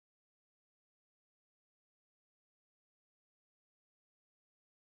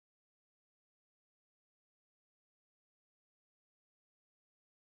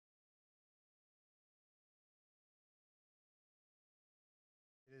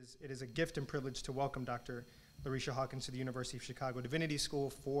It is a gift and privilege to welcome Dr. Larycia Hawkins to the University of Chicago Divinity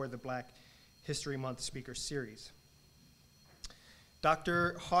School for the Black History Month Speaker Series.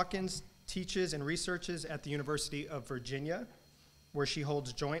 Dr. Hawkins teaches and researches at the University of Virginia, where she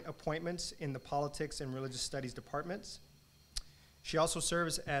holds joint appointments in the Politics and Religious Studies departments. She also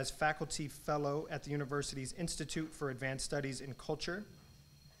serves as faculty fellow at the university's Institute for Advanced Studies in Culture,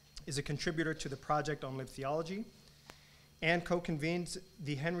 is a contributor to the Project on Lived Theology, and co-convenes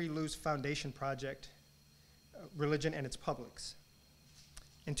the Henry Luce Foundation Project, Religion and Its Publics.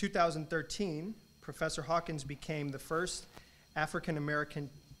 In 2013, Professor Hawkins became the first African-American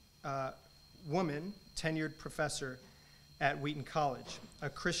woman tenured professor at Wheaton College,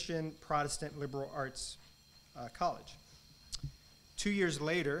 a Christian Protestant liberal arts college. 2 years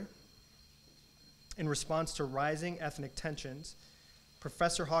later, in response to rising ethnic tensions,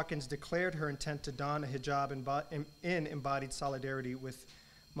 Professor Hawkins declared her intent to don a hijab in embodied solidarity with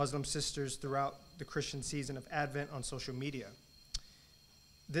Muslim sisters throughout the Christian season of Advent on social media.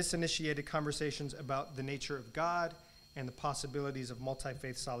 This initiated conversations about the nature of God and the possibilities of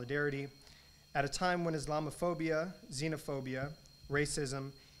multi-faith solidarity at a time when Islamophobia, xenophobia,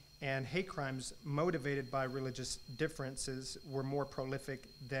 racism, and hate crimes motivated by religious differences were more prolific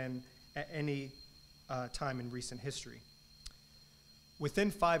than at any time in recent history.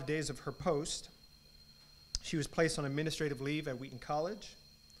 Within 5 days of her post, she was placed on administrative leave at Wheaton College,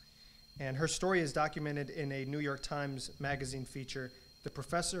 and her story is documented in a New York Times magazine feature, "The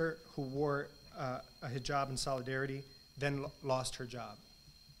Professor Who Wore a Hijab in Solidarity Then Lost Her Job,"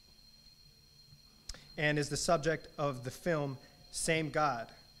 and is the subject of the film Same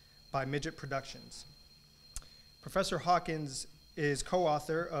God by Midget Productions. Professor Hawkins is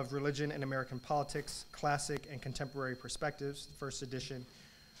co-author of Religion and American Politics, Classic and Contemporary Perspectives, first edition,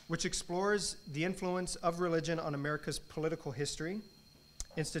 which explores the influence of religion on America's political history,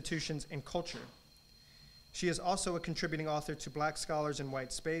 institutions, and culture. She is also a contributing author to Black Scholars in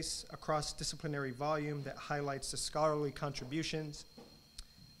White Space, a cross-disciplinary volume that highlights the scholarly contributions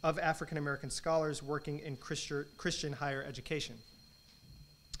of African-American scholars working in Christian higher education.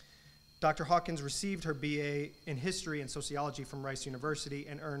 Dr. Hawkins received her BA in History and Sociology from Rice University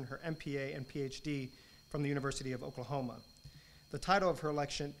and earned her MPA and PhD from the University of Oklahoma. The title of her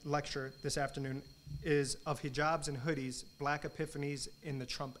lecture this afternoon is "Of Hijabs and Hoodies, Black Epiphanies in the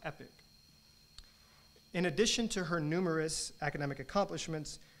Trump Epic." In addition to her numerous academic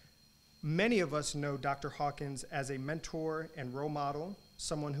accomplishments, many of us know Dr. Hawkins as a mentor and role model,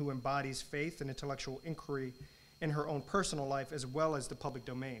 someone who embodies faith and intellectual inquiry in her own personal life as well as the public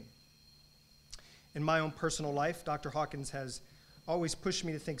domain. In my own personal life, Dr. Hawkins has always pushed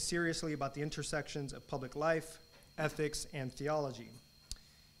me to think seriously about the intersections of public life, ethics, and theology.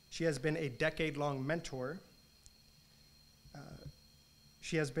 She has been a decade-long mentor.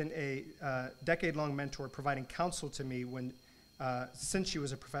 Providing counsel to me since she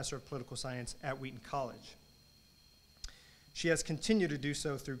was a professor of political science at Wheaton College. She has continued to do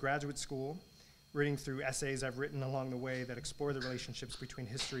so through graduate school, reading through essays I've written along the way that explore the relationships between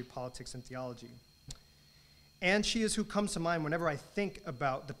history, politics, and theology. And she is who comes to mind whenever I think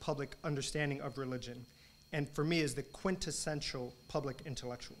about the public understanding of religion, and for me is the quintessential public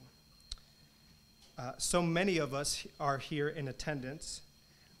intellectual. So many of us are here in attendance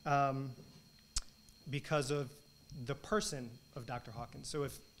because of the person of Dr. Hawkins. So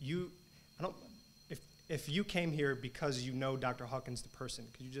if you came here because you know Dr. Hawkins the person,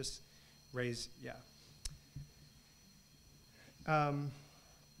 could you just raise, yeah.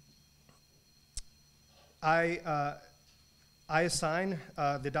 I assign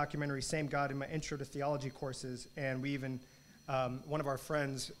the documentary Same God in my intro to theology courses, and we even, one of our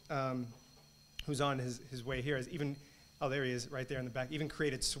friends who's on his way here has even, oh, there he is, right there in the back, even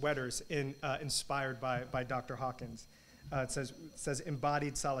created sweaters inspired by Dr. Hawkins. It says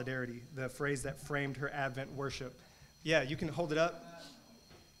embodied solidarity, the phrase that framed her Advent worship. Yeah, you can hold it up.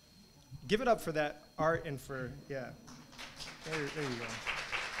 Give it up for that art and for, yeah. There you go.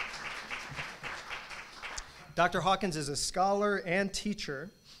 Dr. Hawkins is a scholar and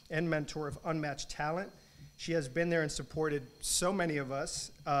teacher and mentor of unmatched talent. She has been there and supported so many of us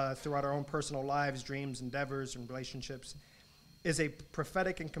throughout our own personal lives, dreams, endeavors, and relationships, is a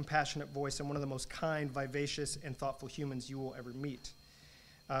prophetic and compassionate voice and one of the most kind, vivacious, and thoughtful humans you will ever meet.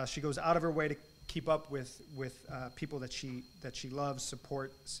 She goes out of her way to keep up with people that she loves,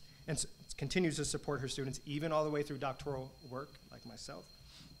 supports, and continues to support her students, even all the way through doctoral work, like myself.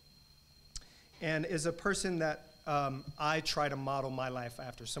 And is a person that I try to model my life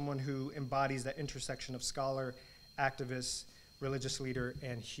after, someone who embodies that intersection of scholar, activist, religious leader,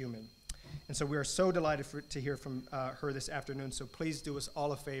 and human. And so we are so delighted to hear from her this afternoon. So please do us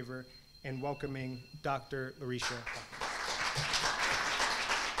all a favor in welcoming Dr. Larycia Hawkins.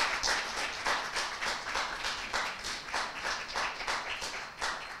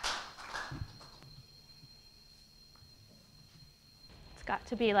 Got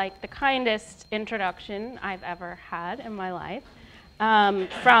to be like the kindest introduction I've ever had in my life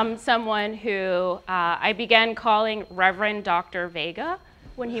from someone who I began calling Reverend Dr. Vega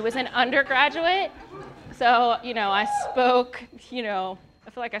when he was an undergraduate. So, I spoke, I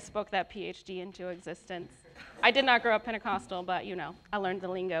feel like I spoke that PhD into existence. I did not grow up Pentecostal, but, I learned the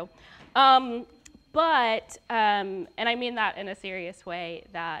lingo. And I mean that in a serious way,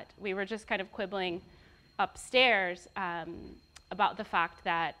 that we were just kind of quibbling upstairs about the fact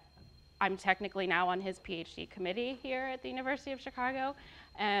that I'm technically now on his PhD committee here at the University of Chicago.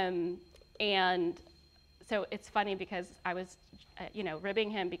 And so it's funny because I was,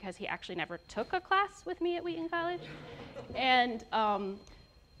 ribbing him because he actually never took a class with me at Wheaton College. And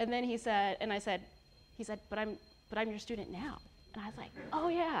then he said, but I'm your student now. And I was like, oh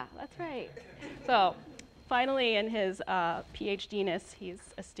yeah, that's right. So finally in his PhD-ness, he's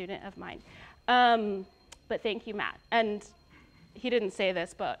a student of mine. But thank you, Matt. And he didn't say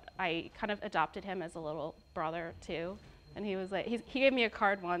this, but I kind of adopted him as a little brother too. And he was like, he gave me a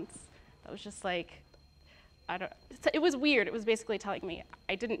card once that was just like, it was weird. It was basically telling me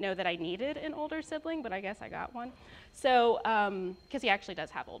I didn't know that I needed an older sibling, but I guess I got one. So, because he actually does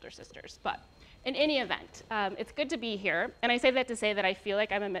have older sisters. But in any event, it's good to be here. And I say that to say that I feel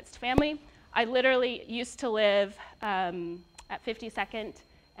like I'm amidst family. I literally used to live at 52nd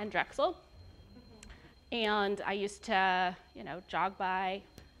and Drexel. And I used to, jog by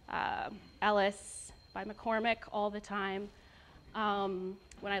Ellis, by McCormick all the time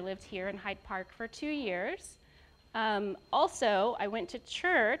when I lived here in Hyde Park for 2 years. Also, I went to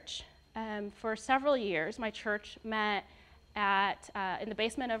church for several years. My church met in the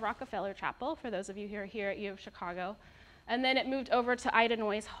basement of Rockefeller Chapel, for those of you who are here at U of Chicago. And then it moved over to Ida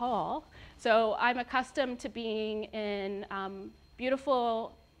Noyes Hall. So I'm accustomed to being in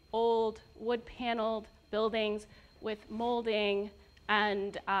beautiful, old, wood-paneled buildings with molding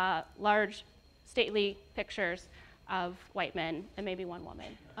and large, stately pictures of white men and maybe one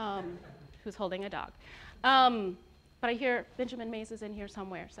woman who's holding a dog. But I hear Benjamin Mays is in here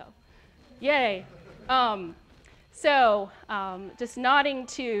somewhere, so yay. Just nodding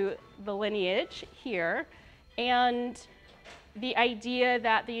to the lineage here and the idea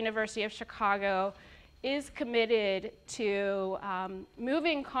that the University of Chicago is committed to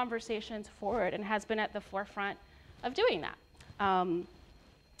moving conversations forward and has been at the forefront of doing that.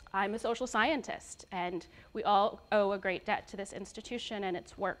 I'm a social scientist, and we all owe a great debt to this institution and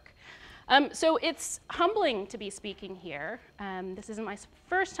its work. So it's humbling to be speaking here. This isn't my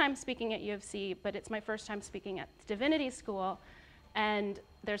first time speaking at U of C, but it's my first time speaking at Divinity School. And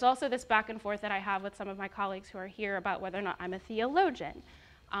there's also this back and forth that I have with some of my colleagues who are here about whether or not I'm a theologian.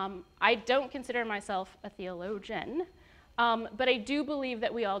 I don't consider myself a theologian, but I do believe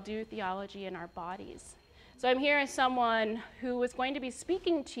that we all do theology in our bodies. So I'm here as someone who is going to be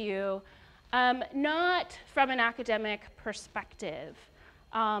speaking to you not from an academic perspective.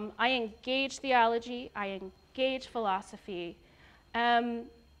 I engage theology, I engage philosophy,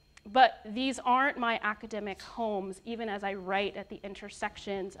 but these aren't my academic homes, even as I write at the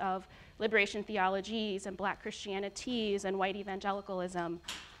intersections of liberation theologies and Black Christianities and white evangelicalism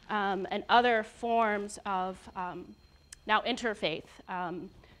and other forms of now interfaith,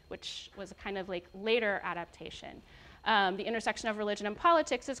 which was a kind of like later adaptation. The intersection of religion and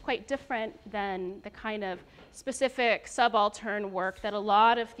politics is quite different than the kind of specific subaltern work that a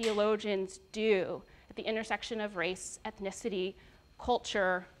lot of theologians do at the intersection of race, ethnicity,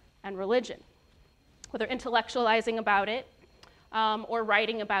 culture, and religion, whether intellectualizing about it or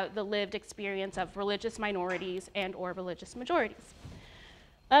writing about the lived experience of religious minorities and or religious majorities.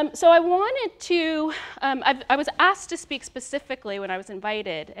 So I wanted to, I was asked to speak specifically when I was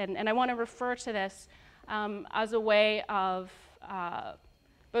invited, and I want to refer to this as a way of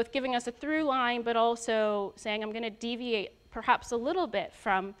both giving us a through line, but also saying I'm going to deviate perhaps a little bit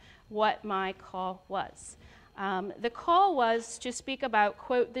from what my call was. The call was to speak about,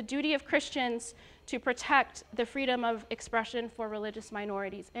 quote, the duty of Christians to protect the freedom of expression for religious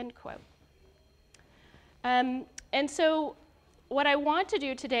minorities, end quote. And so what I want to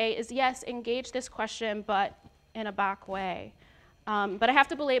do today is, yes, engage this question, but in a back way. But I have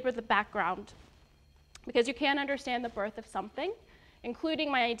to belabor the background, because you can't understand the birth of something,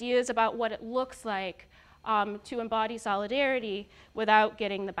 including my ideas about what it looks like to embody solidarity without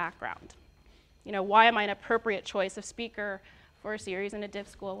getting the background. You know, why am I an appropriate choice of speaker for a series in a div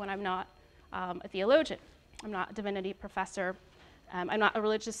school when I'm not a theologian. I'm not a divinity professor. I'm not a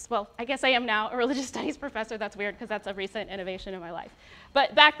religious, well, I guess I am now a religious studies professor. That's weird because that's a recent innovation in my life.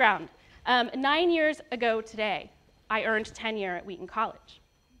 But background, 9 years ago today, I earned tenure at Wheaton College.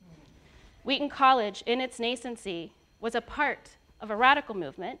 Wheaton College, in its nascency, was a part of a radical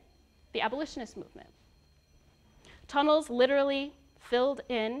movement, the abolitionist movement. Tunnels literally filled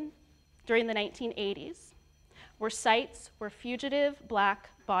in during the 1980s were sites where fugitive black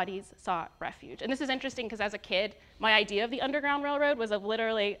bodies sought refuge. And this is interesting because as a kid, my idea of the Underground Railroad was of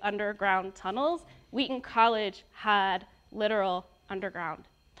literally underground tunnels. Wheaton College had literal underground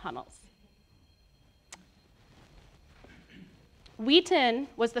tunnels. Wheaton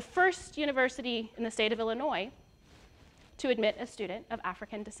was the first university in the state of Illinois to admit a student of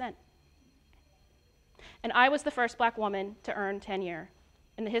African descent. And I was the first black woman to earn tenure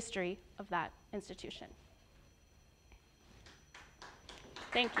in the history of that institution.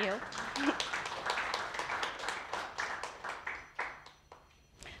 Thank you.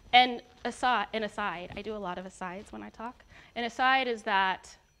 And an aside, I do a lot of asides when I talk. An aside is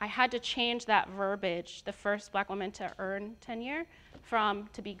that I had to change that verbiage, the first black woman to earn tenure, from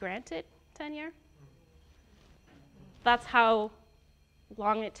to be granted tenure. That's how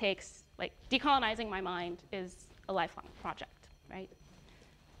long it takes. Like, decolonizing my mind is a lifelong project, right?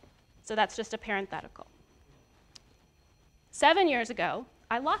 So that's just a parenthetical. 7 years ago,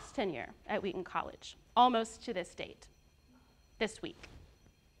 I lost tenure at Wheaton College, almost to this date, this week.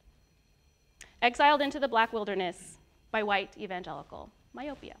 Exiled into the black wilderness by white evangelical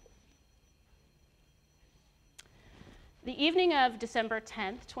myopia. The evening of December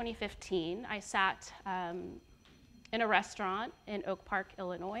 10th, 2015, I sat in a restaurant in Oak Park,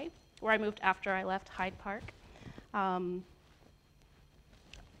 Illinois, where I moved after I left Hyde Park. An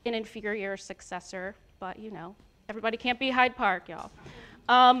inferior successor, but you know, everybody can't be Hyde Park, y'all.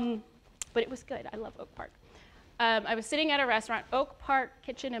 But it was good. I love Oak Park. I was sitting at a restaurant, Oak Park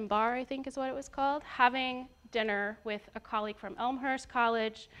Kitchen and Bar, I think is what it was called, having dinner with a colleague from Elmhurst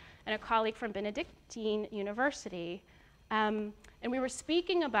College and a colleague from Benedictine University. And we were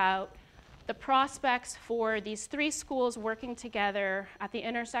speaking about the prospects for these three schools working together at the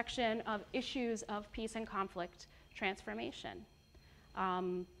intersection of issues of peace and conflict transformation.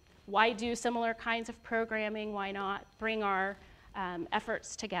 Why do similar kinds of programming? Why not bring our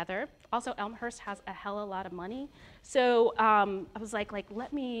efforts together? Also, Elmhurst has a hell of a lot of money. So I was like,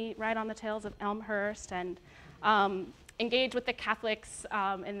 let me ride on the tails of Elmhurst and engage with the Catholics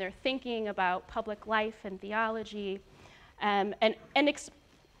in their thinking about public life and theology, and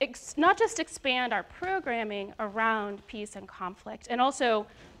not just expand our programming around peace and conflict. And also,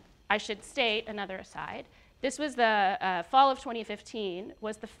 I should state, another aside, this was the fall of 2015,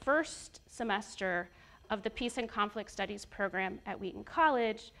 was the first semester of the Peace and Conflict Studies program at Wheaton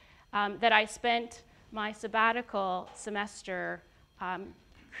College that I spent my sabbatical semester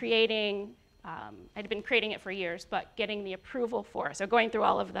creating. I'd been creating it for years, but getting the approval for it. So going through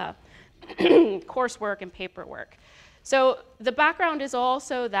all of the coursework and paperwork. So the background is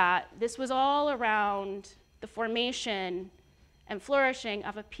also that this was all around the formation and flourishing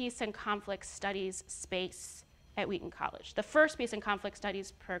of a peace and conflict studies space at Wheaton College, the first peace and conflict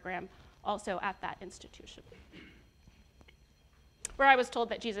studies program also at that institution, where I was told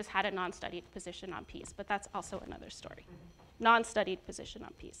that Jesus had a non-studied position on peace, but that's also another story. Non-studied position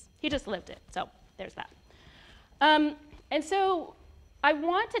on peace. He just lived it, so there's that. And so I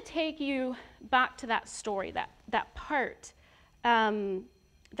want to take you back to that story, that part,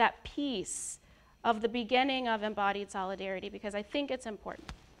 that piece of the beginning of embodied solidarity, because I think it's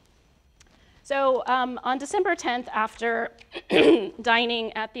important. So on December 10th, after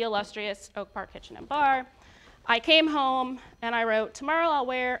dining at the illustrious Oak Park Kitchen and Bar, I came home and I wrote, tomorrow I'll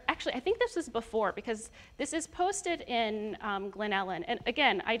wear, actually I think this was before because this is posted in Glen Ellen. And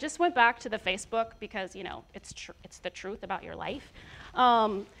again, I just went back to the Facebook because, you know, it's the truth about your life.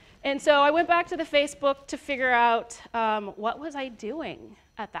 And so I went back to the Facebook to figure out what was I doing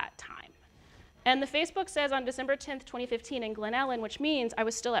at that time. And the Facebook says on December 10th, 2015 in Glen Ellen, which means I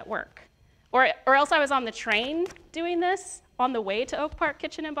was still at work. Or else I was on the train doing this on the way to Oak Park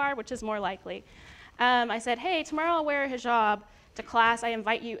Kitchen and Bar, which is more likely. I said, hey, tomorrow I'll wear a hijab to class. I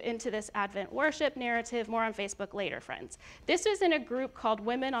invite you into this Advent worship narrative. More on Facebook later, friends. This was in a group called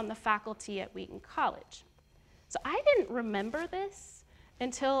Women on the Faculty at Wheaton College. So I didn't remember this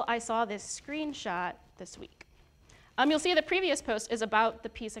until I saw this screenshot this week. You'll see the previous post is about the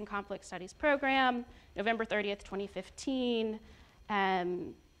Peace and Conflict Studies program, November 30th, 2015.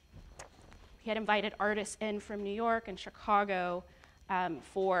 He had invited artists in from New York and Chicago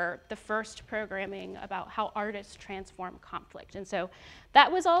for the first programming about how artists transform conflict. And so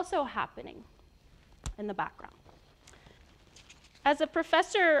that was also happening in the background. As a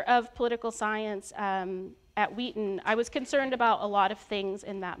professor of political science at Wheaton, I was concerned about a lot of things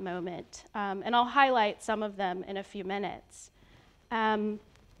in that moment, and I'll highlight some of them in a few minutes.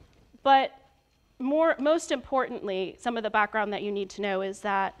 But most importantly, some of the background that you need to know is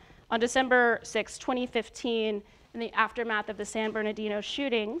that on December 6, 2015, in the aftermath of the San Bernardino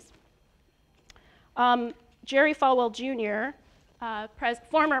shootings, Jerry Falwell Jr.,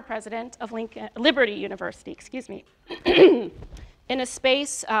 former president of Liberty University, in a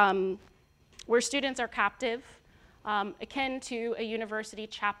space where students are captive, akin to a university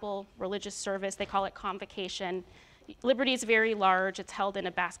chapel religious service, they call it convocation. Liberty is very large, it's held in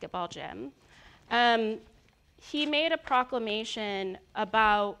a basketball gym. He made a proclamation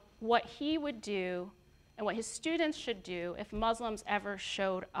about what he would do and what his students should do if Muslims ever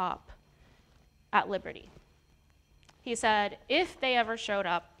showed up at Liberty. He said, if they ever showed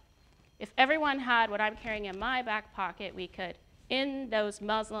up, if everyone had what I'm carrying in my back pocket, we could end those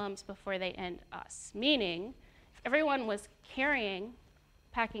Muslims before they end us. Meaning, if everyone was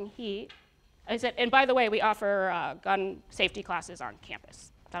packing heat, I said, and by the way, we offer gun safety classes on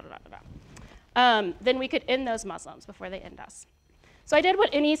campus, then we could end those Muslims before they end us. So I did what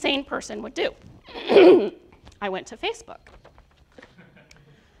any sane person would do. I went to Facebook.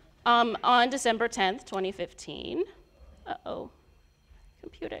 On December 10th, 2015,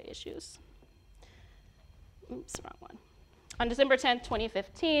 computer issues. Oops, wrong one. On December 10th,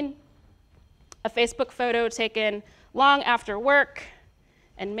 2015, a Facebook photo taken long after work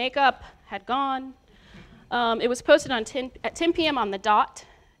and makeup had gone. It was posted at 10 p.m. on the dot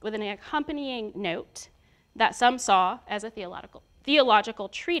with an accompanying note that some saw as a theological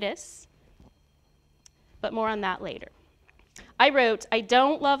treatise, but more on that later. I wrote, I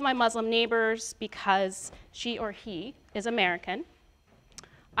don't love my Muslim neighbors because she or he is American.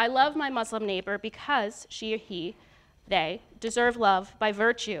 I love my Muslim neighbor because she or he, they, deserve love by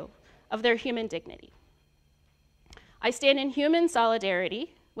virtue of their human dignity. I stand in human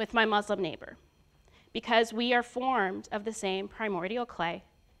solidarity with my Muslim neighbor because we are formed of the same primordial clay,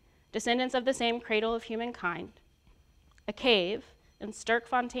 descendants of the same cradle of humankind, a cave in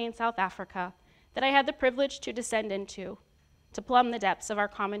Sterkfontein, South Africa, that I had the privilege to descend into to plumb the depths of our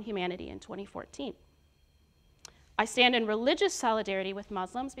common humanity in 2014. I stand in religious solidarity with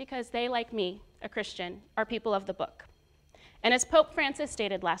Muslims because they, like me, a Christian, are people of the book. And as Pope Francis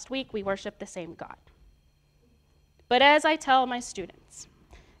stated last week, we worship the same God. But as I tell my students,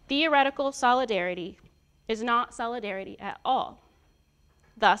 theoretical solidarity is not solidarity at all.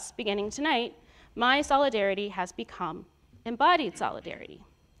 Thus, beginning tonight, my solidarity has become embodied solidarity.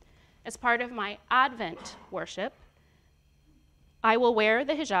 As part of my Advent worship, I will wear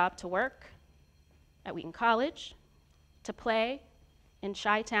the hijab to work, at Wheaton College, to play in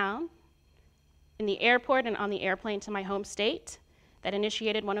Chi-Town, in the airport and on the airplane to my home state that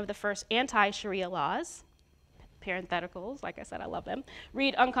initiated one of the first anti-Sharia laws, parentheticals, like I said, I love them,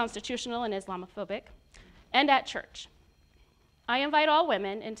 read unconstitutional and Islamophobic, and at church. I invite all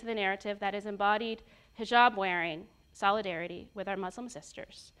women into the narrative that is embodied hijab-wearing solidarity with our Muslim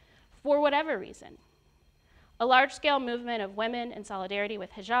sisters, for whatever reason. A large-scale movement of women in solidarity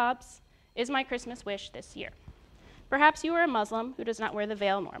with hijabs is my Christmas wish this year. Perhaps you are a Muslim who does not wear the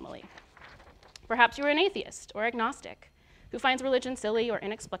veil normally. Perhaps you are an atheist or agnostic who finds religion silly or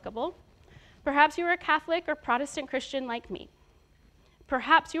inexplicable. Perhaps you are a Catholic or Protestant Christian like me.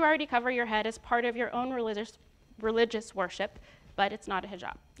 Perhaps you already cover your head as part of your own religious worship, but it's not a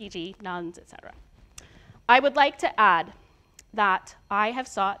hijab, e.g. nuns, etc. I would like to add that I have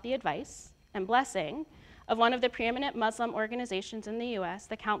sought the advice and blessing of one of the preeminent Muslim organizations in the US,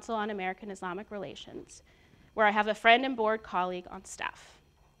 the Council on American Islamic Relations, where I have a friend and board colleague on staff.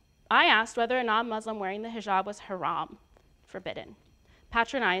 I asked whether a non-Muslim wearing the hijab was haram, forbidden,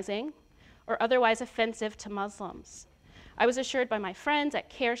 patronizing, or otherwise offensive to Muslims. I was assured by my friends at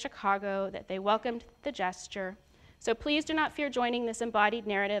CARE Chicago that they welcomed the gesture, so please do not fear joining this embodied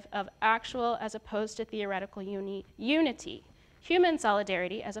narrative of actual as opposed to theoretical unity, human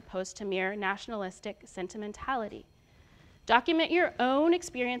solidarity as opposed to mere nationalistic sentimentality. Document your own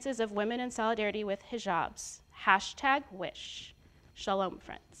experiences of women in solidarity with hijabs. #wish. Shalom,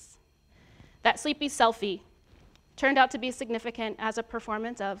 friends. That sleepy selfie turned out to be significant as a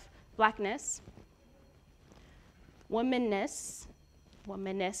performance of blackness, womanness,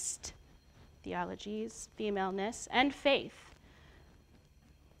 womanist theologies, femaleness, and faith.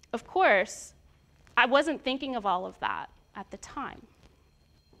 Of course, I wasn't thinking of all of that at the time.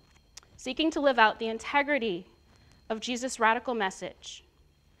 Seeking to live out the integrity of Jesus' radical message,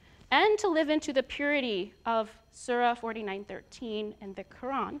 and to live into the purity of Surah 49:13 in the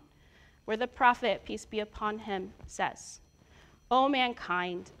Quran, where the Prophet, peace be upon him, says, "O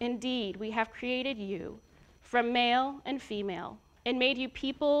mankind, indeed we have created you from male and female, and made you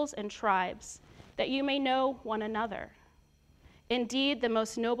peoples and tribes, that you may know one another. Indeed, the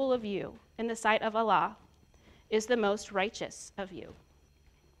most noble of you in the sight of Allah is the most righteous of you.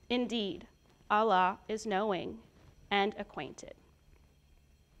 Indeed, Allah is knowing and acquainted."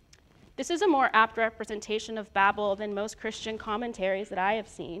 This is a more apt representation of Babel than most Christian commentaries that I have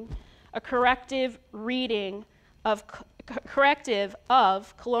seen, a corrective of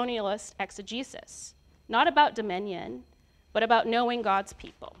colonialist exegesis, not about dominion, but about knowing God's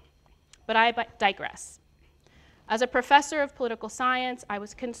people. But I digress. As a professor of political science, I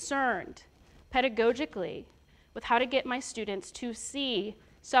was concerned pedagogically with how to get my students to see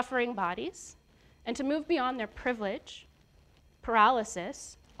suffering bodies and to move beyond their privilege,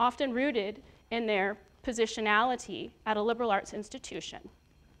 paralysis, often rooted in their positionality at a liberal arts institution.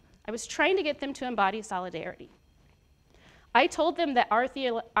 I was trying to get them to embody solidarity. I told them that our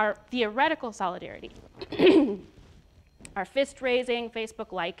theoretical solidarity, our fist raising,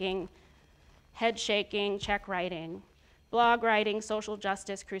 Facebook liking, head shaking, check writing, blog writing, social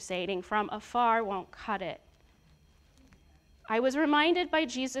justice crusading from afar won't cut it. I was reminded by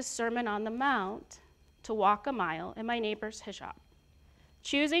Jesus' Sermon on the Mount to walk a mile in my neighbor's hijab.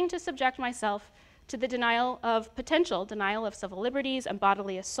 Choosing to subject myself to the potential denial of civil liberties and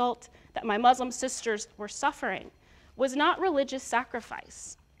bodily assault that my Muslim sisters were suffering was not religious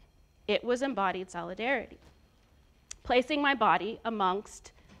sacrifice. It was embodied solidarity, placing my body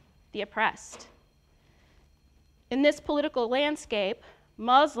amongst the oppressed. In this political landscape,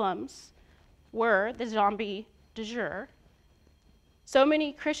 Muslims were the zombie du jour, so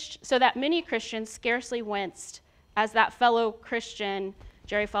that many Christians scarcely winced as that fellow Christian,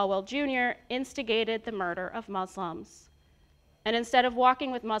 Jerry Falwell Jr., instigated the murder of Muslims. And instead of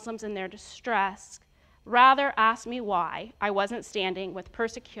walking with Muslims in their distress, rather asked me why I wasn't standing with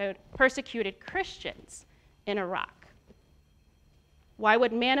persecuted Christians in Iraq. Why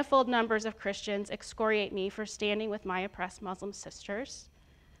would manifold numbers of Christians excoriate me for standing with my oppressed Muslim sisters?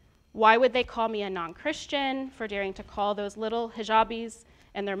 Why would they call me a non-Christian for daring to call those little hijabis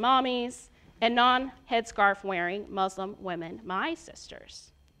and their mommies and non-headscarf wearing Muslim women my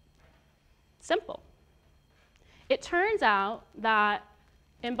sisters? Simple. It turns out that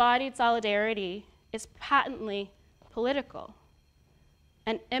embodied solidarity is patently political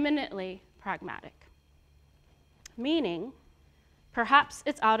and eminently pragmatic, meaning perhaps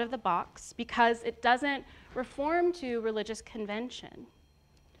it's out of the box because it doesn't conform to religious convention.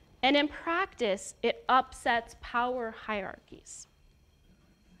 And in practice, it upsets power hierarchies.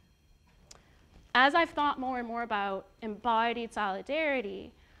 As I've thought more and more about embodied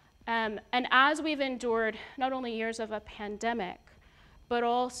solidarity, and as we've endured not only years of a pandemic, but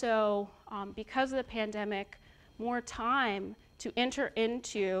also because of the pandemic, more time to enter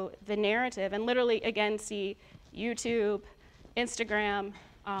into the narrative and literally, again, see YouTube, Instagram,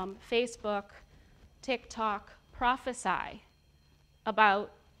 Facebook, TikTok prophesy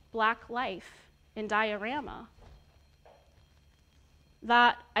about Black life in diorama,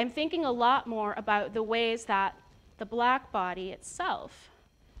 that I'm thinking a lot more about the ways that the Black body itself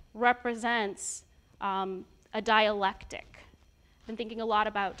represents a dialectic. I've been thinking a lot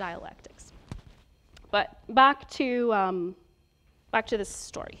about dialectics. But back to this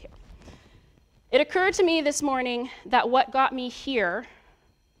story here. It occurred to me this morning that what got me here,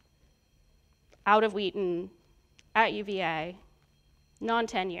 out of Wheaton, at UVA,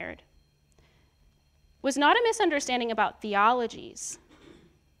 non-tenured, was not a misunderstanding about theologies,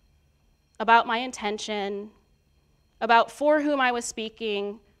 about my intention, about for whom I was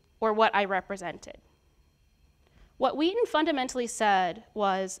speaking, or what I represented. What Wheaton fundamentally said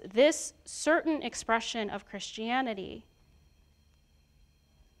was this certain expression of Christianity,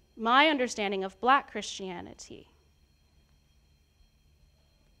 my understanding of Black Christianity,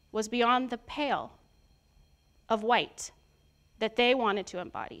 was beyond the pale of white that they wanted to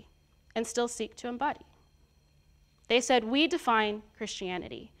embody and still seek to embody. They said, we define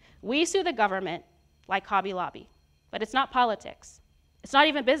Christianity. We sue the government like Hobby Lobby, but it's not politics. It's not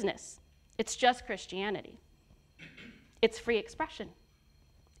even business. It's just Christianity. It's free expression.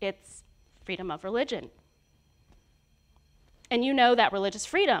 It's freedom of religion. And you know that religious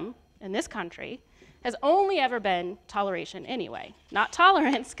freedom in this country has only ever been toleration anyway, not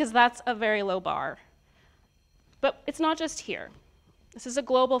tolerance, because that's a very low bar. But it's not just here. This is a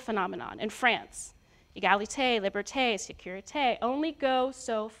global phenomenon. In France, égalité, liberté, sécurité only go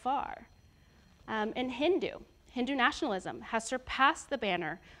so far. In Hindu, Hindu nationalism has surpassed the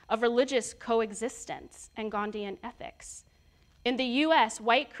banner of religious coexistence and Gandhian ethics. In the US,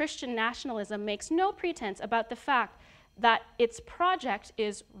 white Christian nationalism makes no pretense about the fact that its project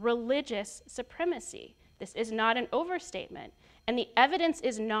is religious supremacy. This is not an overstatement, and the evidence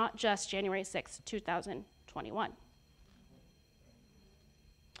is not just January 6, 2021.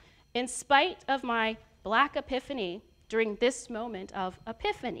 In spite of my Black epiphany during this moment of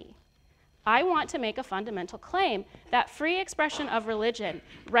epiphany, I want to make a fundamental claim that free expression of religion,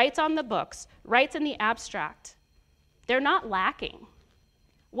 rights on the books, rights in the abstract, they're not lacking.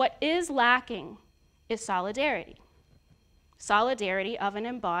 What is lacking is solidarity. Solidarity of an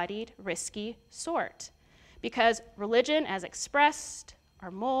embodied, risky sort. Because religion as expressed, or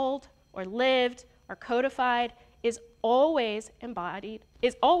molded, or lived, or codified is always embodied.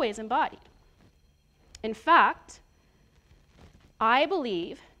 In fact, I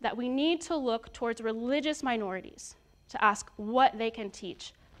believe that we need to look towards religious minorities to ask what they can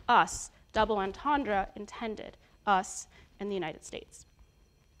teach us, double entendre intended, us in the United States,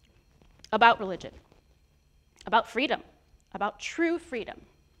 about religion, about freedom, about true freedom.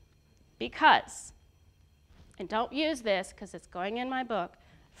 Because, and don't use this because it's going in my book,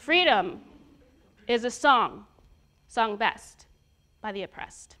 freedom is a song sung best by the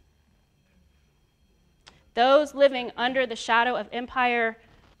oppressed. Those living under the shadow of empire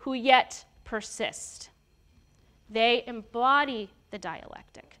who yet persist. They embody the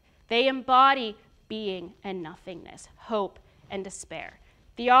dialectic. They embody being and nothingness, hope and despair.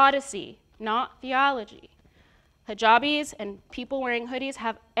 Theodicy, not theology. Hijabis and people wearing hoodies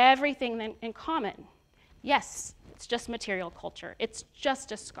have everything in common. Yes, it's just material culture. It's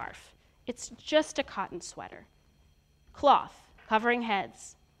just a scarf. It's just a cotton sweater. Cloth covering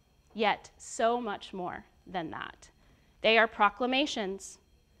heads, yet so much more than that. They are proclamations.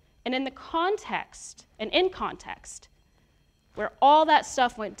 And in context, where all that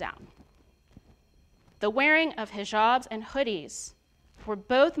stuff went down, the wearing of hijabs and hoodies were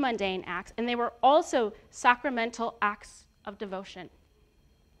both mundane acts, and they were also sacramental acts of devotion.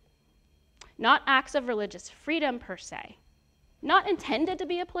 Not acts of religious freedom per se, not intended to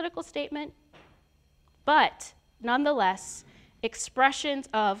be a political statement, but nonetheless expressions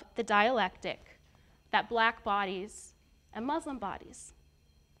of the dialectic that Black bodies and Muslim bodies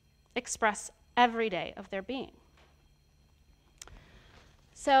express every day of their being.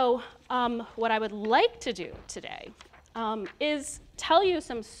 So what I would like to do today is tell you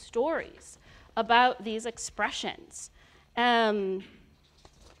some stories about these expressions to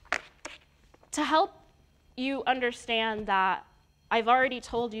help you understand that I've already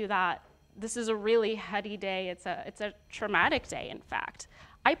told you that this is a really heady day. It's a traumatic day, in fact.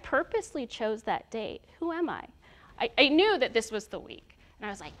 I purposely chose that date. Who am I? I knew that this was the week. And I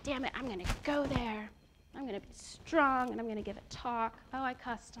was like, damn it, I'm going to go there. I'm going to be strong, and I'm going to give a talk. Oh, I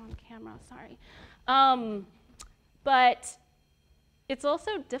cussed on camera, sorry. But it's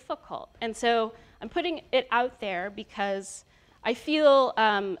also difficult. And so I'm putting it out there because I feel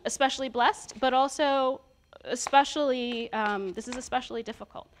especially blessed, but also especially, this is especially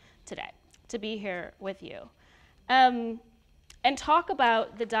difficult today to be here with you. And talk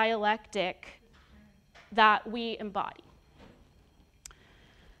about the dialectic that we embody.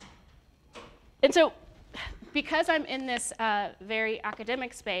 And so, because I'm in this very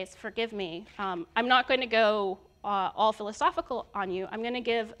academic space, forgive me, I'm not going to go all philosophical on you. I'm going to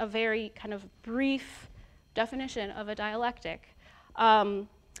give a very kind of brief definition of a dialectic.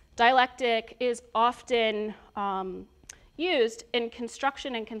 Dialectic is often used in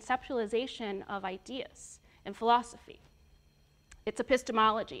construction and conceptualization of ideas in philosophy. It's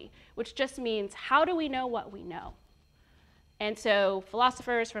epistemology, which just means how do we know what we know? And so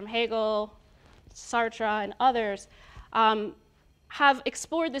philosophers from Hegel, Sartre, and others have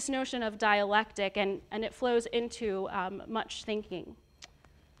explored this notion of dialectic, and it flows into much thinking.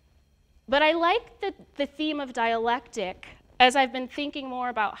 But I like the theme of dialectic as I've been thinking more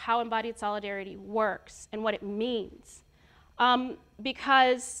about how embodied solidarity works and what it means.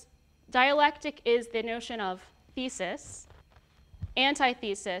 Because dialectic is the notion of thesis,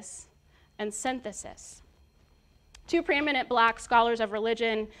 antithesis, and synthesis. Two preeminent Black scholars of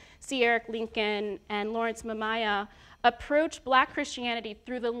religion, C. Eric Lincoln and Lawrence Mamaya, approach Black Christianity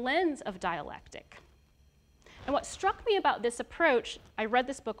through the lens of dialectic. And what struck me about this approach, I read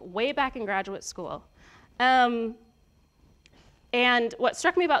this book way back in graduate school, and what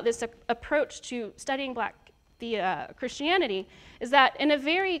struck me about this approach to studying Christianity is that in a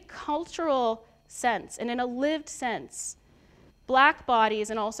very cultural sense and in a lived sense, Black bodies,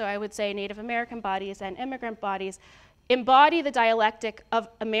 and also I would say Native American bodies and immigrant bodies, embody the dialectic of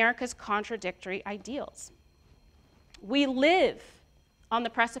America's contradictory ideals. We live on the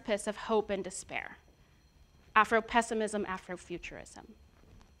precipice of hope and despair, Afro-pessimism, Afro-futurism.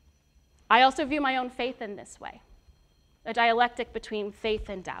 I also view my own faith in this way, a dialectic between faith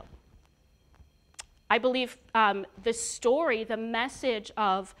and doubt. I believe the story, the message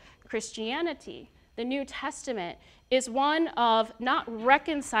of Christianity, the New Testament, is one of not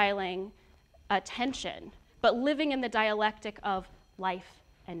reconciling a tension, but living in the dialectic of life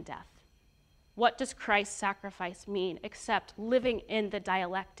and death. What does Christ's sacrifice mean except living in the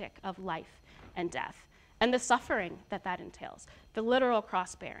dialectic of life and death and the suffering that that entails, the literal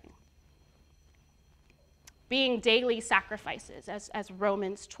cross-bearing? Being daily sacrifices, as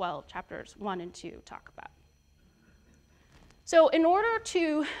Romans 12, chapters 1 and 2 talk about. So in order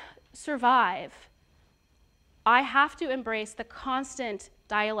to survive, I have to embrace the constant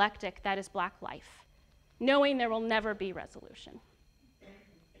dialectic that is Black life, knowing there will never be resolution.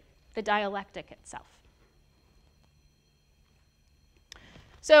 The dialectic itself.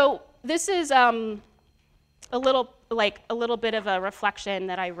 So this is a little bit of a reflection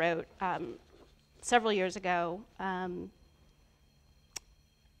that I wrote several years ago, and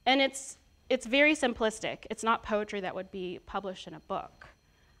it's very simplistic. It's not poetry that would be published in a book.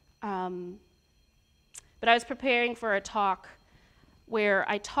 But I was preparing for a talk where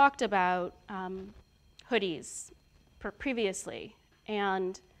I talked about hoodies previously,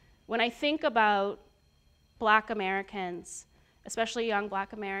 and when I think about Black Americans, especially young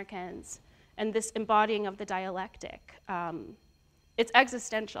Black Americans, and this embodying of the dialectic, it's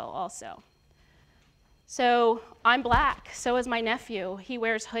existential also. So I'm Black, so is my nephew. He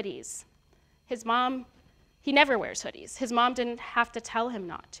wears hoodies. His mom, he never wears hoodies. His mom didn't have to tell him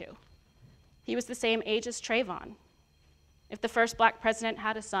not to. He was the same age as Trayvon. If the first Black president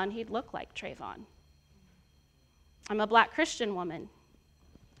had a son, he'd look like Trayvon. I'm a Black Christian woman.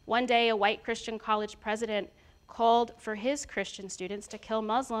 One day, a white Christian college president called for his Christian students to kill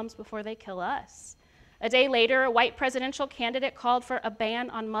Muslims before they kill us. A day later, a white presidential candidate called for a ban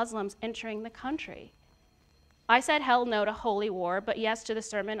on Muslims entering the country. I said hell no to holy war, but yes to the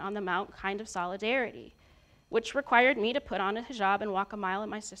Sermon on the Mount kind of solidarity, which required me to put on a hijab and walk a mile in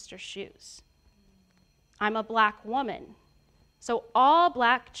my sister's shoes. I'm a Black woman, so all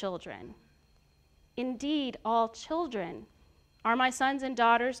Black children, indeed all children, are my sons and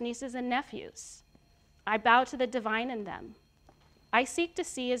daughters, nieces and nephews. I bow to the divine in them. I seek to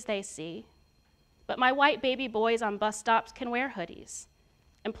see as they see, but my white baby boys on bus stops can wear hoodies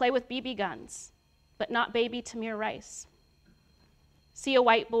and play with BB guns, but not baby Tamir Rice. See a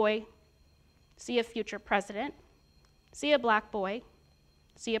white boy, see a future president, see a Black boy,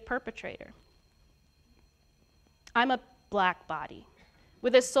 see a perpetrator. I'm a Black body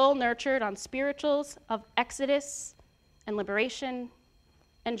with a soul nurtured on spirituals of exodus and liberation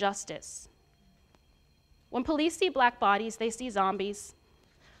and justice. When police see Black bodies, they see zombies,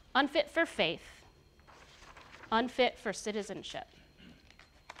 unfit for faith, unfit for citizenship.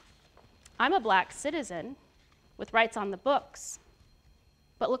 I'm a Black citizen with rights on the books,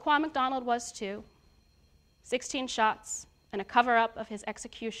 but Laquan McDonald was too. 16 shots and a cover-up of his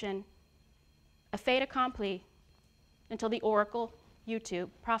execution, a fait accompli until the oracle, YouTube,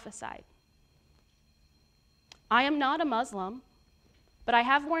 prophesied. I am not a Muslim, but I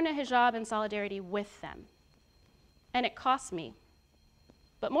have worn a hijab in solidarity with them, and it cost me.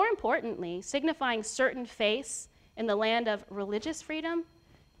 But more importantly, signifying certain faiths in the land of religious freedom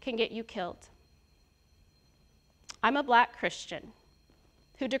can get you killed. I'm a Black Christian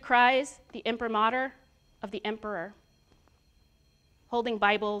who decries the imprimatur of the emperor, holding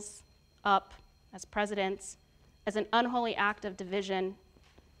Bibles up as presidents as an unholy act of division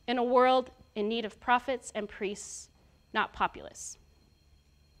in a world in need of prophets and priests, not populists.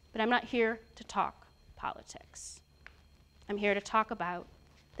 But I'm not here to talk politics. I'm here to talk about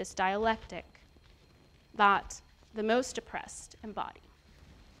this dialectic that the most oppressed embody,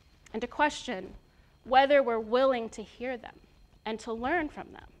 and to question whether we're willing to hear them and to learn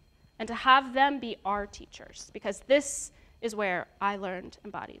from them and to have them be our teachers, because this is where I learned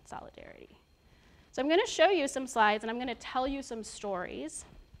embodied solidarity. So I'm going to show you some slides, and I'm going to tell you some stories,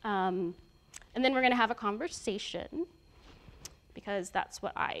 and then we're going to have a conversation, because that's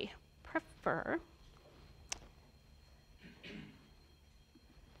what I prefer.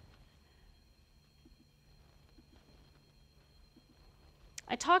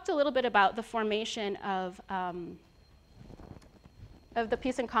 I talked a little bit about the formation of the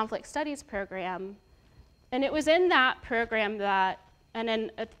Peace and Conflict Studies program, and it was in that program that, and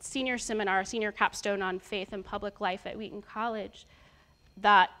in a senior seminar, a senior capstone on faith and public life at Wheaton College,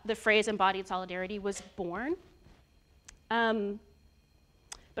 that the phrase embodied solidarity was born. But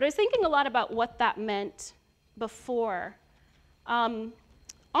I was thinking a lot about what that meant before.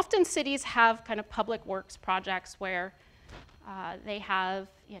 Often cities have kind of public works projects where they have,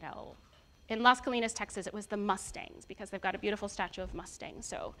 in Las Colinas, Texas, it was the Mustangs because they've got a beautiful statue of Mustangs.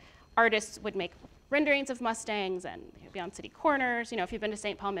 So artists would make renderings of Mustangs and they'd be on city corners. If you've been to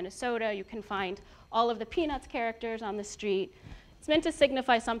St. Paul, Minnesota, you can find all of the Peanuts characters on the street. It's meant to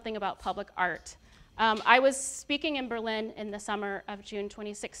signify something about public art. I was speaking in Berlin in the summer of June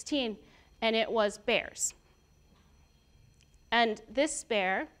 2016, and it was bears. And this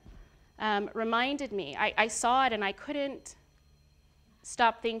bear reminded me, I saw it and I couldn't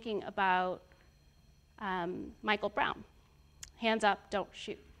stop thinking about Michael Brown. Hands up, don't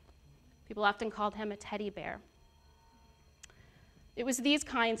shoot. People often called him a teddy bear. It was these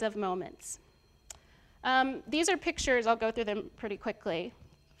kinds of moments. These are pictures, I'll go through them pretty quickly,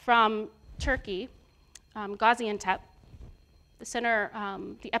 from Turkey, Gaziantep, the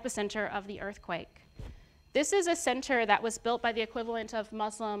epicenter of the earthquake. This is a center that was built by the equivalent of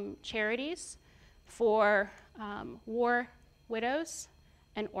Muslim charities for war widows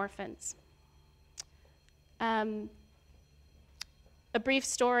and orphans. A brief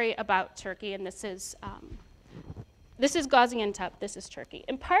story about Turkey, and this is Gaziantep, this is Turkey.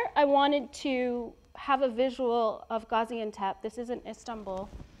 In part, I wanted to have a visual of Gaziantep. This isn't Istanbul.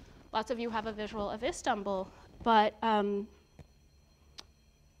 Lots of you have a visual of Istanbul, but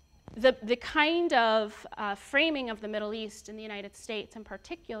the kind of framing of the Middle East and the United States in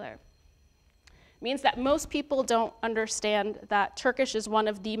particular means that most people don't understand that Turkish is one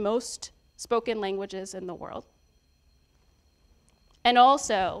of the most spoken languages in the world. And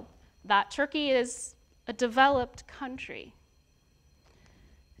also that Turkey is a developed country.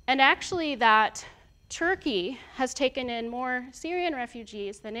 And actually that Turkey has taken in more Syrian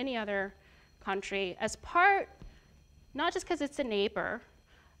refugees than any other country as part, not just because it's a neighbor,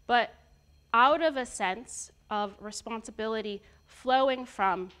 but out of a sense of responsibility flowing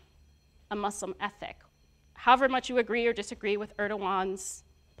from a Muslim ethic. However much you agree or disagree with Erdogan's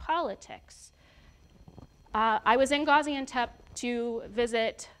politics. I was in Gaziantep to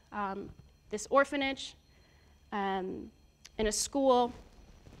visit this orphanage in a school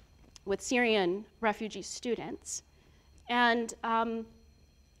with Syrian refugee students. And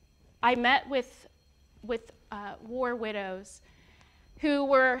I met with war widows who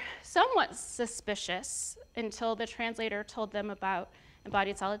were somewhat suspicious until the translator told them about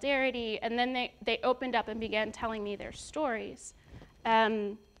embodied solidarity, and then they opened up and began telling me their stories.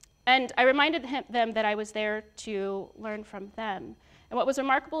 And I reminded them that I was there to learn from them. And what was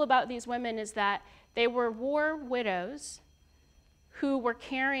remarkable about these women is that they were war widows who were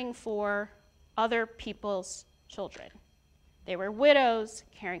caring for other people's children. They were widows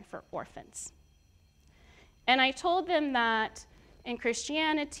caring for orphans. And I told them that in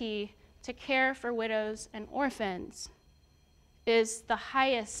Christianity, to care for widows and orphans is the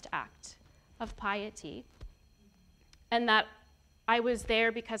highest act of piety, and that I was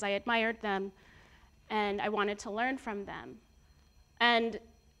there because I admired them and I wanted to learn from them. And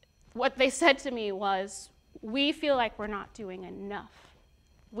what they said to me was, we feel like we're not doing enough.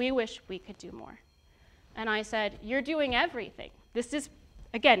 We wish we could do more. And I said, you're doing everything. This is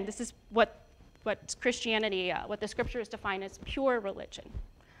what Christianity, what the scriptures define as pure religion.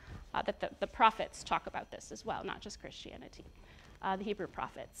 That the prophets talk about this as well, not just Christianity, the Hebrew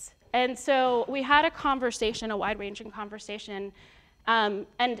prophets. And so we had a conversation, a wide-ranging conversation,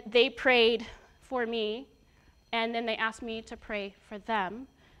 and they prayed for me, and then they asked me to pray for them.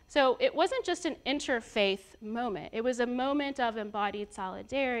 So it wasn't just an interfaith moment. It was a moment of embodied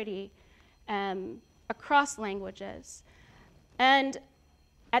solidarity across languages. And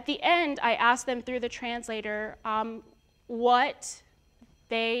at the end, I asked them through the translator what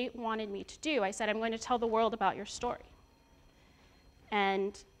they wanted me to do. I said, I'm going to tell the world about your story.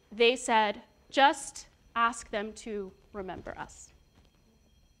 And they said, just ask them to remember us.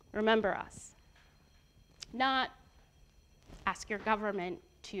 Remember us. Not ask your government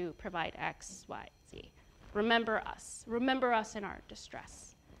to provide X, Y, Z. Remember us. Remember us in our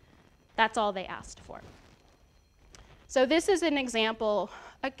distress. That's all they asked for. So this is an example,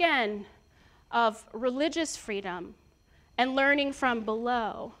 again, of religious freedom and learning from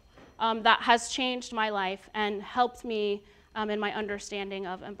below that has changed my life and helped me in my understanding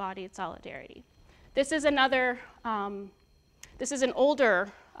of embodied solidarity. This is another, this is an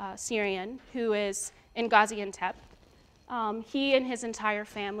older Syrian who is in Gaziantep. He and his entire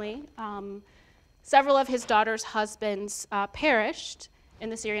family, several of his daughter's husbands perished in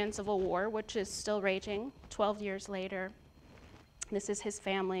the Syrian civil war, which is still raging 12 years later. This is his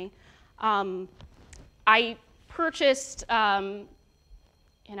family. I purchased,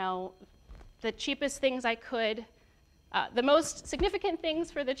 the cheapest things I could, the most significant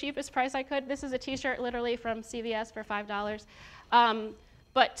things for the cheapest price I could. This is a t-shirt literally from CVS for $5.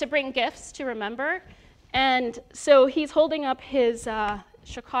 But to bring gifts to remember. And so he's holding up his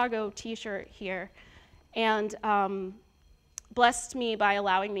Chicago t-shirt here and blessed me by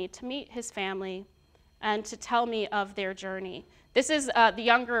allowing me to meet his family and to tell me of their journey. This is the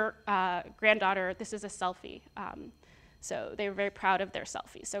younger granddaughter. This is a selfie. So they were very proud of their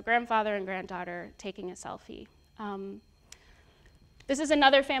selfie. So grandfather and granddaughter taking a selfie. This is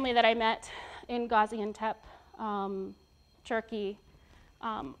another family that I met in Gaziantep, Turkey,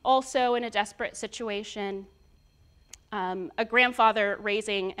 also in a desperate situation. A grandfather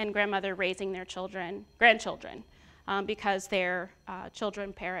raising and grandmother raising their grandchildren, because their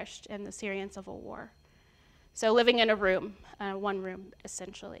children perished in the Syrian civil war. So living in a room, one room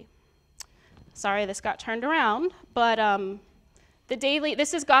essentially. Sorry this got turned around, but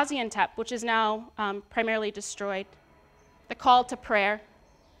this is Gaziantep, which is now primarily destroyed. The call to prayer.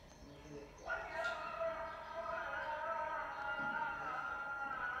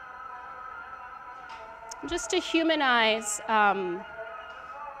 Just to humanize the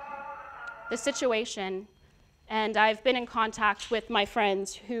situation, and I've been in contact with my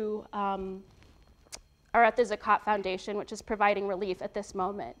friends who are at the Zakat Foundation, which is providing relief at this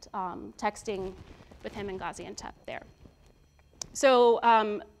moment, texting with him in Gaziantep there. So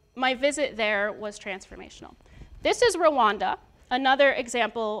my visit there was transformational. This is Rwanda, another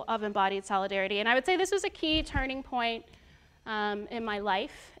example of embodied solidarity, and I would say this was a key turning point in my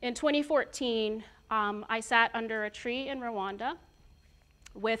life. In 2014, I sat under a tree in Rwanda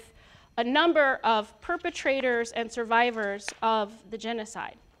with a number of perpetrators and survivors of the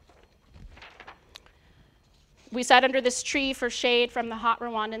genocide. We sat under this tree for shade from the hot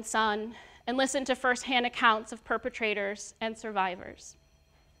Rwandan sun and listened to firsthand accounts of perpetrators and survivors.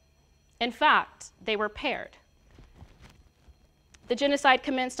 In fact, they were paired. The genocide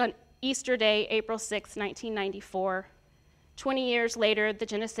commenced on Easter Day, April 6, 1994. 20 years later, the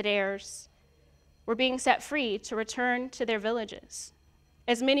genocidaires were being set free to return to their villages.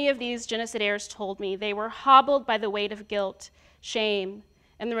 As many of these genocidaires told me, they were hobbled by the weight of guilt, shame,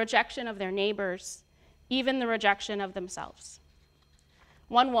 and the rejection of their neighbors, even the rejection of themselves.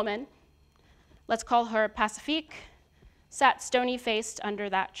 One woman, let's call her Pacifique, sat stony-faced under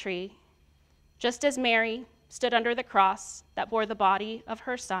that tree, just as Mary stood under the cross that bore the body of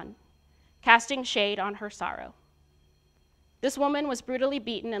her son, casting shade on her sorrow. This woman was brutally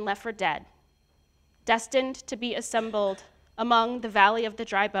beaten and left for dead, destined to be assembled among the valley of the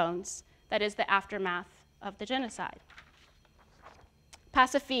dry bones that is the aftermath of the genocide.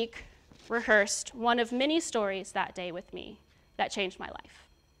 Pacifique rehearsed one of many stories that day with me that changed my life.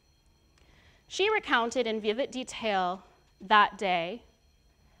 She recounted in vivid detail that day,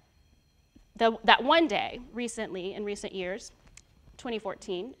 that one day recently, in recent years,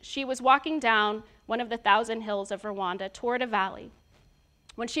 2014, she was walking down one of the 1,000 hills of Rwanda toward a valley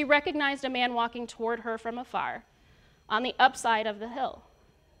when she recognized a man walking toward her from afar on the upside of the hill.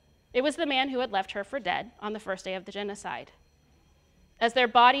 It was the man who had left her for dead on the first day of the genocide. As their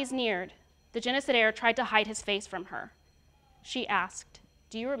bodies neared, the genocidaire tried to hide his face from her. She asked,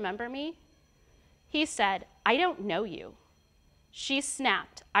 "Do you remember me?" He said, "I don't know you." She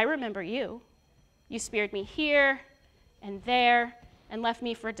snapped, "I remember you. You speared me here and there and left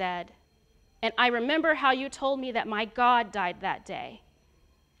me for dead. And I remember how you told me that my God died that day."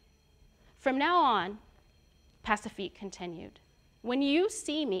 From now on, Pacifique continued, when you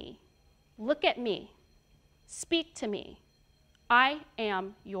see me, look at me, speak to me. I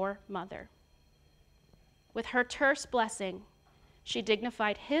am your mother. With her terse blessing, she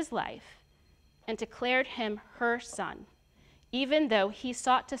dignified his life and declared him her son, even though he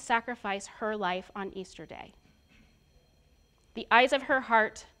sought to sacrifice her life on Easter Day. The eyes of her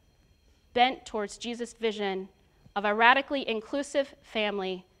heart bent towards Jesus' vision of a radically inclusive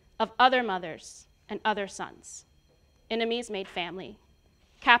family of other mothers and other sons. Enemies made family,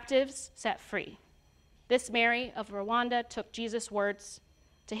 captives set free. This Mary of Rwanda took Jesus' words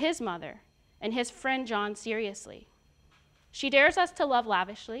to his mother and his friend John seriously. She dares us to love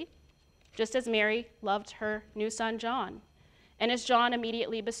lavishly, just as Mary loved her new son John, and as John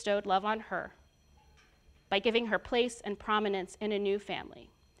immediately bestowed love on her by giving her place and prominence in a new family,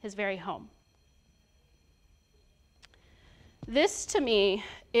 his very home. This, to me,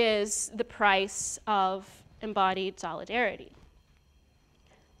 is the price of embodied solidarity.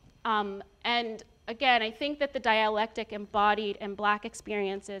 And again, I think that the dialectic embodied in Black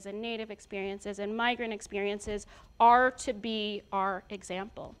experiences and Native experiences and migrant experiences are to be our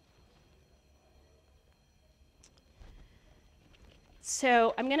example.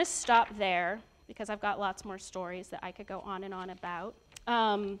 So I'm going to stop there because I've got lots more stories that I could go on and on about,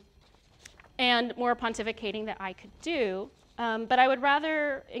 and more pontificating that I could do. But I would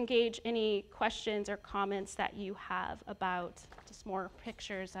rather engage any questions or comments that you have about just more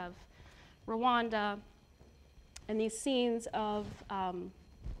pictures of Rwanda and these scenes of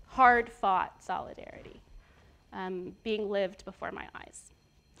hard-fought solidarity being lived before my eyes.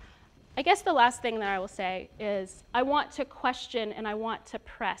 I guess the last thing that I will say is I want to question and I want to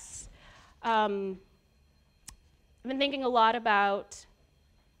press. I've been thinking a lot about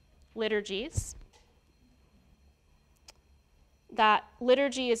liturgies, that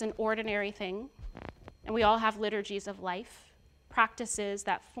liturgy is an ordinary thing, and we all have liturgies of life, practices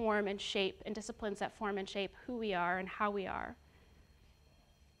that form and shape, and disciplines that form and shape who we are and how we are.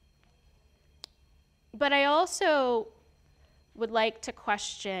 But I also would like to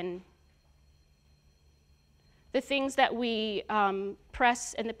question the things that we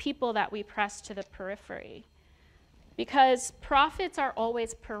press and the people that we press to the periphery. Because prophets are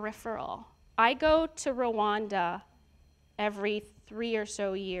always peripheral. I go to Rwanda every 3 or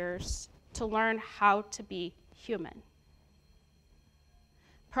so years to learn how to be human.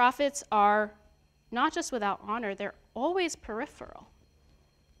 Prophets are not just without honor, they're always peripheral.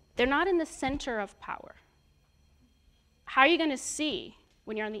 They're not in the center of power. How are you going to see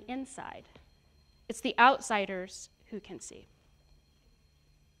when you're on the inside? It's the outsiders who can see.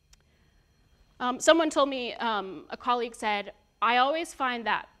 Someone told me, a colleague said, I always find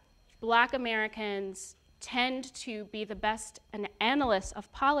that Black Americans tend to be the best analysts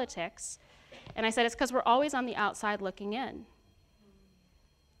of politics. And I said, it's because we're always on the outside looking in.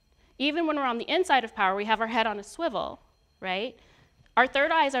 Even when we're on the inside of power, we have our head on a swivel, right? Our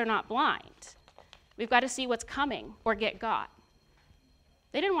third eyes are not blind. We've got to see what's coming or get got.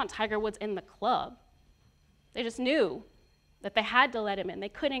 They didn't want Tiger Woods in the club. They just knew that they had to let him in. They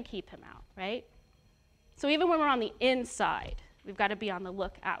couldn't keep him out, right? So even when we're on the inside, we've got to be on the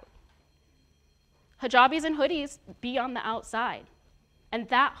lookout. Hijabs and hoodies be on the outside. And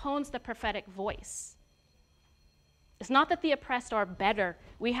that hones the prophetic voice. It's not that the oppressed are better.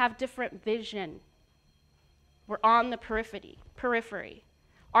 We have different vision. We're on the periphery.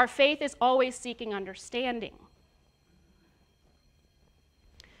 Our faith is always seeking understanding.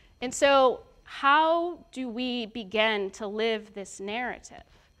 And so how do we begin to live this narrative?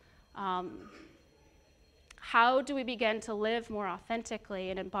 How do we begin to live more authentically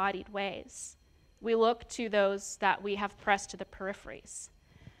in embodied ways? We look to those that we have pressed to the peripheries.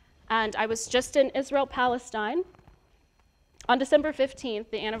 And I was just in Israel, Palestine, on December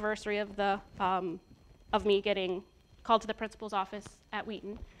 15th, the anniversary of me getting called to the principal's office at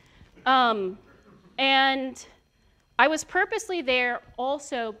Wheaton. And I was purposely there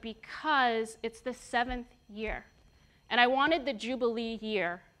also because it's the 7th year. And I wanted the Jubilee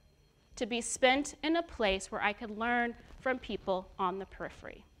year to be spent in a place where I could learn from people on the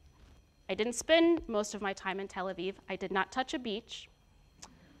periphery. I didn't spend most of my time in Tel Aviv. I did not touch a beach.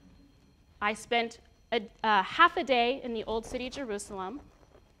 I spent half a day in the Old City, Jerusalem.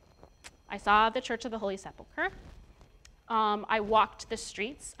 I saw the Church of the Holy Sepulchre. I walked the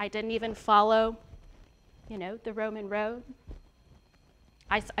streets. I didn't even follow, the Roman road.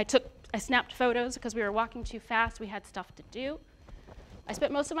 I snapped photos because we were walking too fast. We had stuff to do. I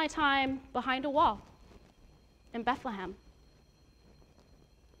spent most of my time behind a wall in Bethlehem.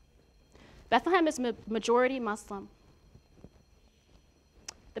 Bethlehem is majority Muslim.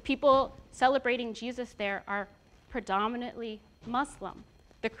 The people celebrating Jesus there are predominantly Muslim.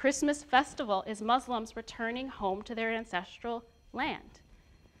 The Christmas festival is Muslims returning home to their ancestral land.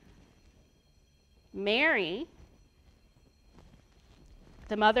 Mary,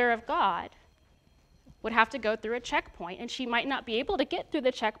 the mother of God, would have to go through a checkpoint, and she might not be able to get through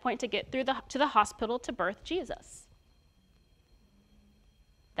the checkpoint to get through to the hospital to birth Jesus.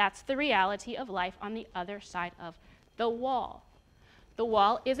 That's the reality of life on the other side of the wall. The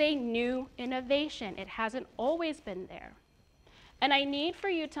wall is a new innovation. It hasn't always been there. And I need for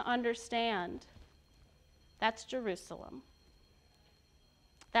you to understand that's Jerusalem.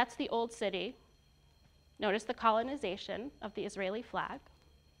 That's the old city. Notice the colonization of the Israeli flag.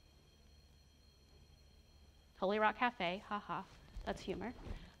 Holy Rock Cafe, haha, that's humor.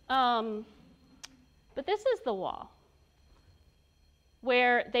 But this is the wall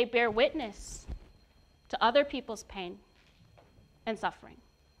where they bear witness to other people's pain and suffering.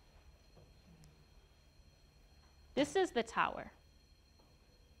 This is the tower.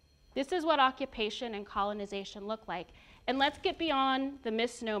 This is what occupation and colonization look like. And let's get beyond the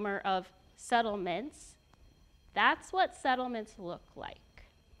misnomer of settlements. That's what settlements look like.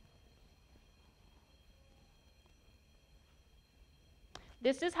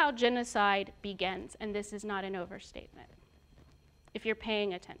 This is how genocide begins, and this is not an overstatement, if you're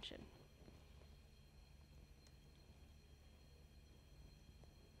paying attention.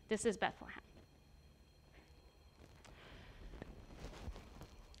 This is Bethlehem.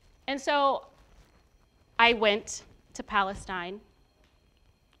 And so I went to Palestine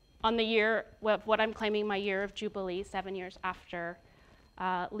on the year, what I'm claiming my year of Jubilee, 7 years after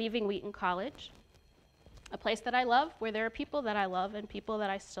leaving Wheaton College, a place that I love, where there are people that I love and people that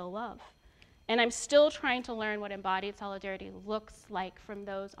I still love. And I'm still trying to learn what embodied solidarity looks like from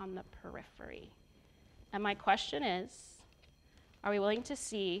those on the periphery. And my question is, are we willing to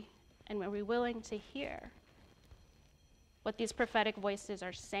see and are we willing to hear what these prophetic voices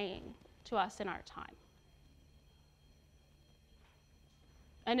are saying to us in our time?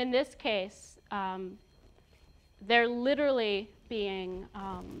 And in this case, they're literally being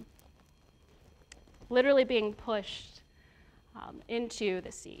pushed into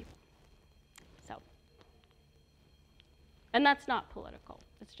the sea. And that's not political,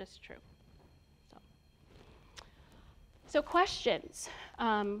 it's just true. So questions,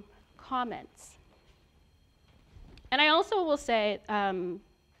 comments. And I also will say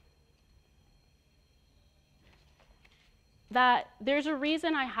that there's a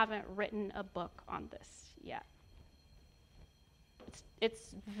reason I haven't written a book on this yet.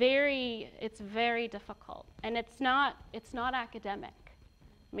 It's very difficult, and it's not academic.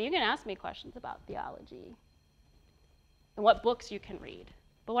 I mean, you can ask me questions about theology and what books you can read,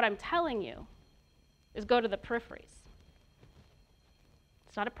 but what I'm telling you is go to the peripheries.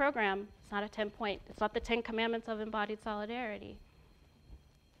 It's not a program, it's not a 10-point, it's not the 10 commandments of embodied solidarity.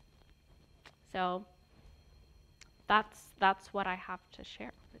 So that's what I have to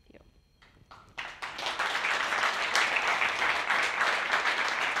share with you.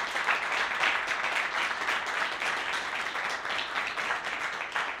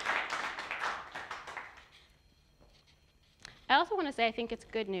 I also want to say I think it's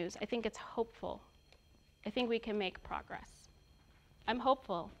good news. I think it's hopeful. I think we can make progress. I'm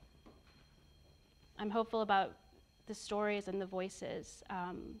hopeful. I'm hopeful about the stories and the voices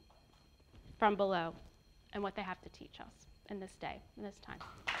from below and what they have to teach us in this day, in this time.